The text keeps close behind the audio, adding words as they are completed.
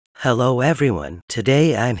Hello everyone,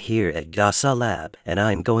 today I'm here at DESALT lab and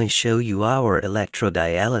I'm going to show you our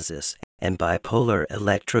electrodialysis and bipolar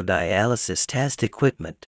electrodialysis test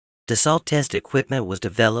equipment. DESALT test equipment was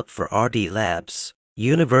developed for RD labs,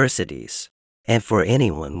 universities, and for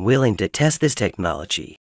anyone willing to test this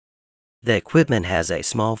technology. The equipment has a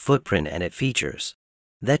small footprint and it features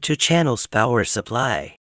the 2 channels power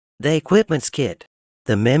supply. The equipment's kit,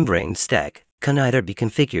 the membrane stack, can either be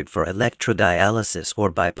configured for electrodialysis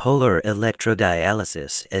or bipolar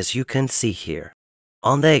electrodialysis, as you can see here.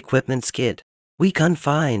 On the equipment's kit, we can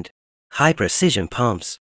find high-precision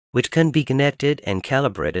pumps, which can be connected and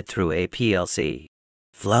calibrated through a PLC,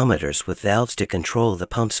 flowmeters with valves to control the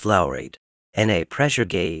pump's flow rate, and a pressure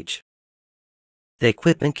gauge. The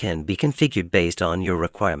equipment can be configured based on your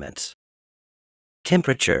requirements.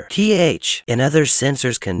 Temperature, pH, and other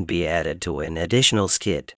sensors can be added to an additional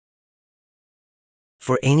kit.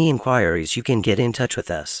 For any inquiries, you can get in touch with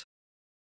us.